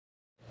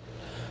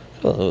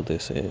Hello,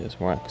 this is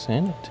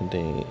Roxcyn.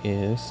 Today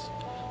is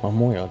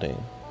Memorial Day.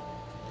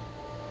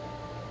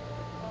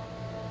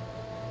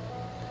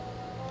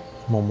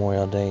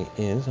 Memorial Day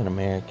is an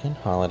American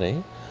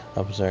holiday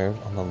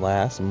observed on the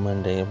last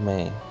Monday of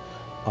May,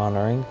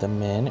 honoring the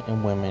men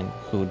and women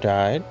who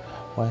died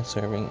while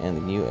serving in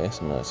the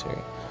U.S.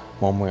 military.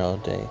 Memorial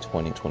Day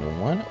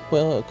 2021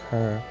 will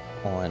occur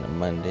on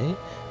Monday,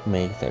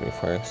 May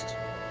 31st.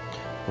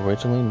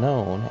 Originally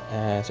known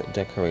as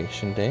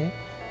Decoration Day,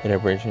 it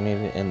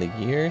originated in the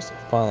years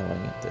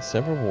following the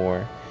Civil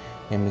War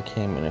and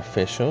became an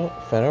official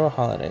federal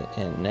holiday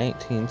in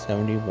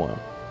 1971.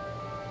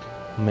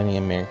 Many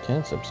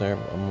Americans observe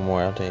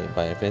Memorial Day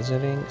by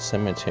visiting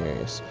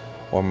cemeteries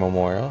or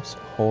memorials,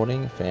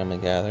 holding family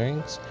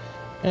gatherings,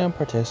 and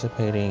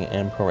participating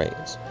in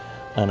parades.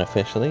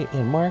 Unofficially,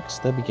 it marks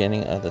the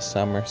beginning of the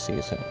summer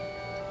season.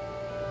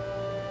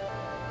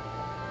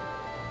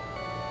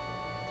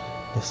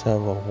 The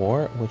Civil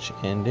War, which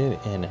ended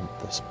in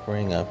the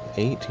spring of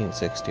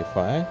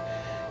 1865,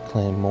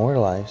 claimed more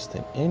lives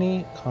than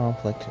any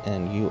conflict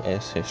in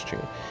U.S. history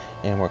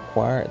and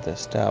required the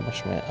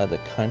establishment of the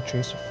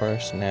country's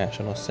first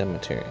national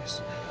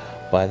cemeteries.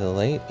 By the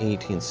late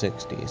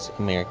 1860s,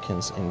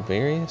 Americans in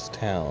various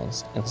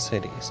towns and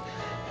cities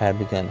had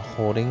begun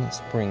holding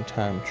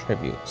springtime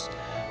tributes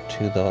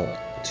to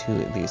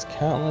these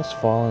countless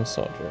fallen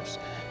soldiers,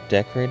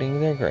 decorating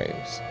their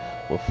graves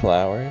with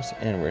flowers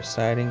and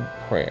reciting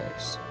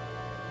prayers.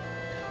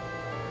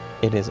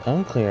 It is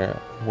unclear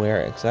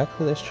where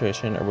exactly this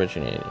tradition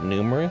originated.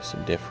 Numerous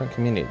different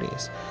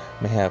communities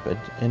may have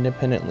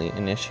independently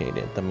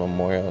initiated the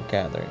memorial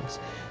gatherings,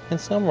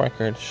 and some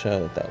records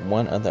show that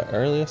one of the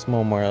earliest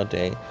Memorial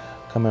Day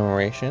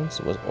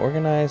commemorations was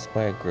organized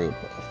by a group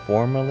of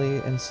formerly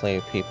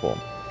enslaved people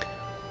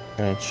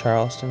in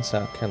Charleston,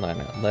 South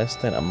Carolina, less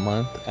than a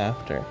month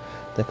after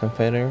the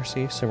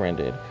Confederacy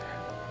surrendered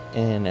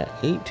in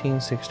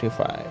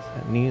 1865.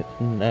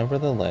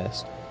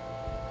 Nevertheless,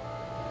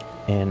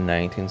 in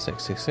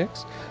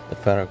 1966, the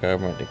federal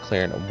government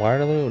declared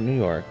Waterloo, New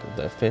York,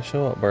 the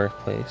official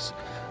birthplace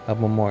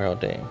of Memorial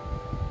Day.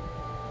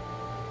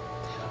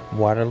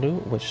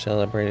 Waterloo, which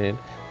celebrated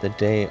the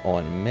day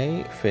on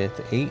May 5,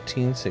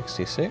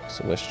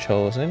 1866, was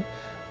chosen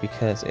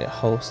because it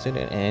hosted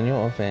an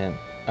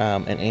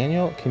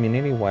annual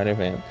community-wide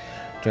event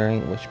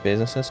during which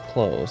businesses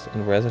closed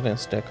and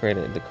residents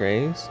decorated the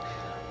graves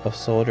of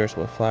soldiers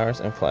with flowers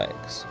and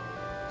flags.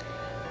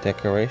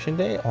 Decoration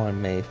Day on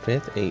May 5,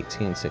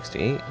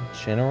 1868,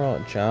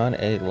 General John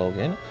A.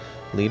 Logan,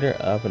 leader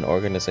of an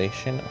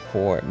organization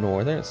for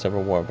Northern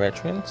Civil War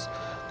veterans,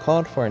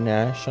 called for a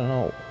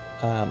nationwide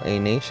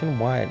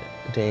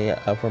day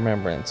of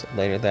remembrance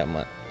later that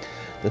month.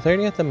 The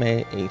 30th of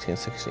May,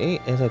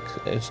 1868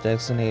 is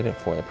designated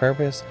for the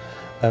purpose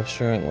of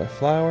strewing with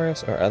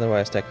flowers or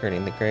otherwise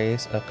decorating the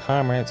graves of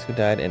comrades who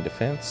died in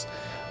defense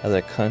of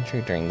their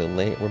country during the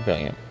late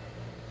rebellion,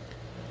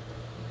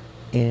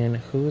 and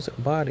whose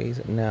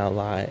bodies now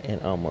lie in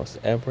almost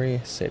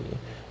every city,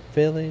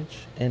 village,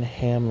 and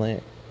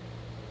hamlet,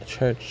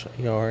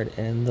 churchyard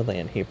in the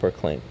land he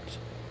proclaimed.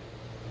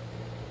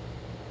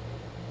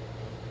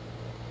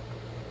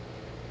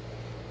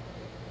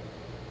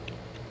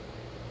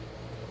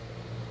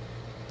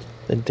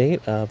 The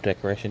date of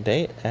Decoration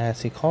Day,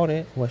 as he called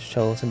it, was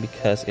chosen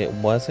because it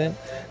wasn't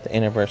the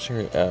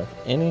anniversary of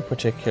any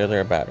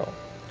particular battle.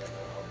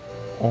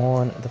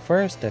 On the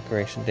first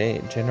Decoration Day,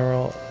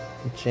 General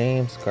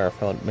James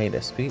Garfield made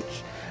a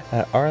speech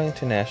at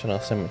Arlington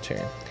National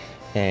Cemetery,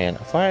 and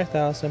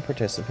 5,000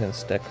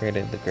 participants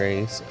decorated the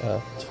graves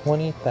of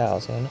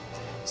 20,000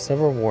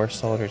 Civil War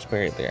soldiers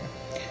buried there.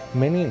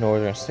 Many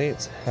northern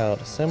states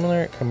held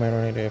similar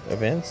commemorative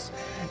events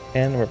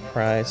and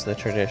reprised the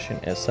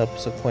tradition in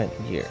subsequent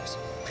years.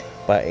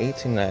 By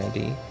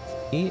 1890,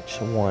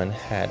 each one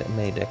had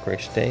made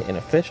Decoration Day an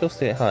official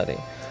state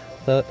holiday.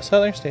 The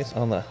southern states,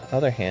 on the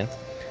other hand,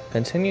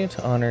 continued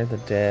to honor the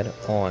dead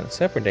on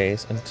separate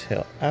days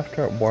until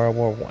after World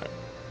War I.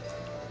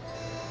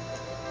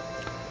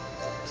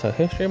 So,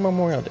 history of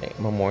Memorial Day.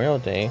 Memorial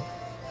Day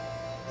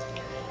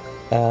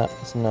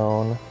is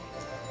known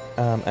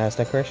as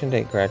Decoration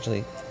Day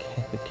gradually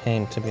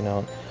came to be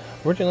known.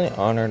 Originally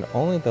honored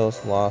only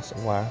those lost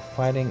while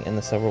fighting in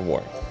the Civil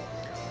War.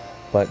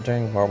 But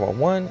during World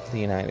War I, the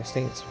United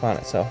States found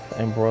itself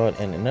embroiled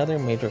in another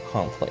major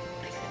conflict,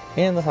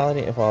 and the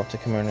holiday evolved to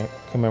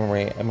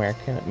commemorate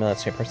American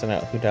military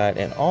personnel who died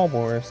in all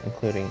wars,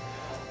 including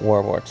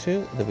World War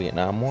II, the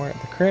Vietnam War,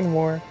 the Korean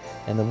War,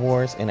 and the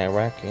wars in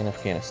Iraq and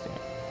Afghanistan.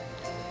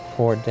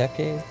 For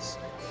decades,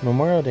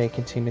 Memorial Day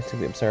continued to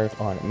be observed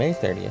on May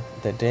 30th,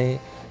 the day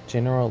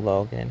General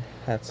Logan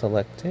had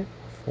selected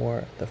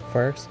for the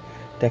first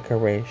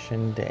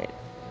Decoration Day.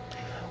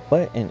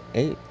 But in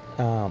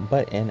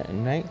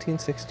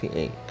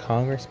 1968,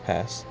 Congress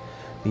passed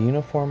the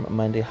Uniform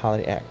Monday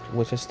Holiday Act,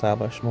 which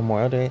established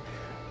Memorial Day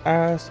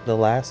as the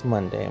last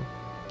Monday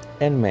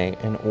in May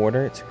in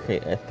order to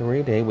create a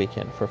 3-day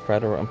weekend for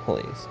federal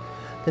employees.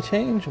 The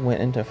change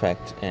went into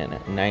effect in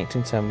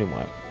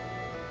 1971.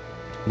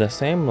 The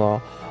same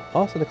law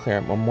also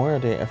declared Memorial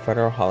Day a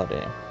federal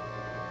holiday.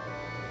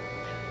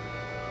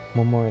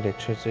 Memorial Day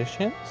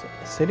traditions.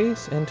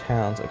 Cities and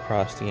towns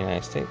across the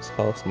United States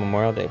host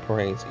Memorial Day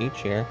parades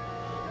each year,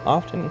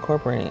 often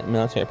incorporating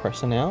military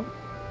personnel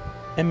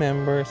and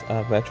members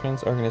of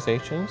veterans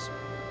organizations.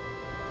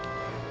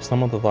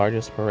 Some of the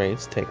largest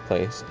parades take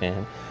place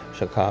in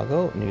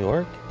Chicago, New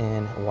York,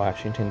 and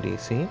Washington,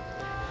 D.C.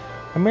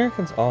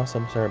 Americans also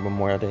observe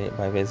Memorial Day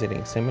by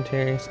visiting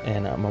cemeteries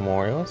and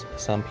memorials.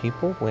 Some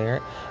people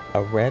wear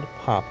a red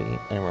poppy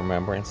in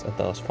remembrance of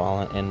those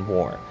fallen in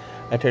war,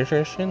 a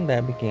tradition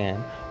that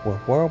began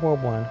with World War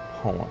I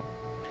poem.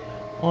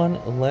 On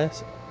a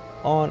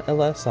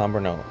less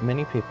somber note,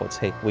 many people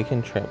take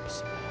weekend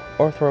trips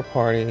or throw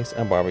parties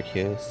and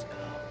barbecues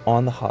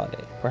on the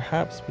holiday,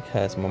 perhaps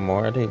because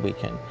Memorial Day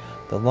weekend,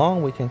 the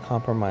long weekend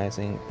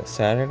comprising the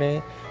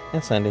Saturday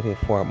and Sunday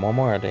before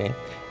Memorial Day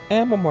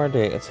and Memorial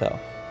Day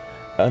itself,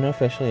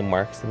 unofficially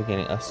marks the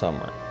beginning of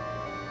summer.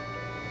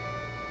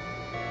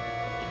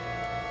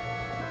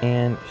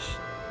 And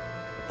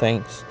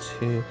thanks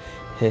to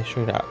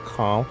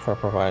History.com for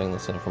providing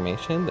this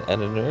information, the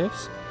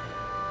editors.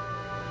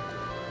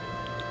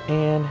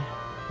 And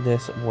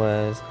this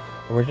was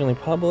originally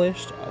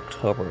published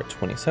October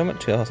 27,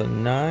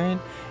 2009,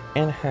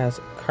 and has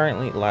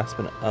currently last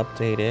been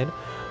updated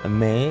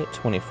May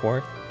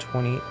 24th,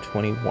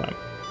 2021.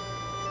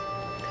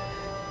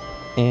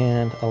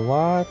 And a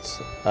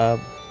lot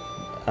of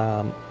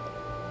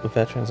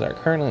veterans that are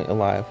currently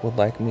alive would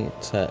like me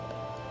to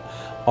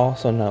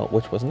also note,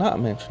 which was not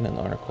mentioned in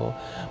the article,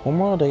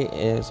 Memorial Day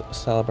is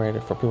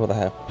celebrated for people that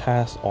have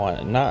passed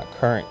on, not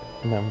current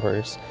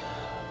members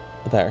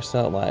that are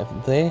still alive.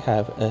 They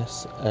have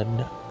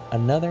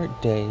another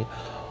day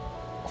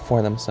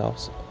for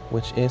themselves,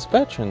 which is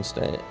Veterans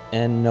Day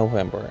in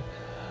November.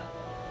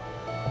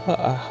 Well,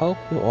 I hope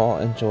you all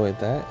enjoyed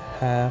that.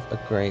 Have a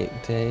great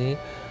day,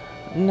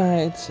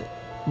 night,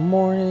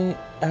 morning,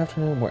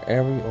 afternoon,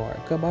 wherever you are.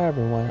 Goodbye,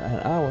 everyone,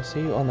 and I will see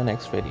you on the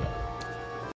next video.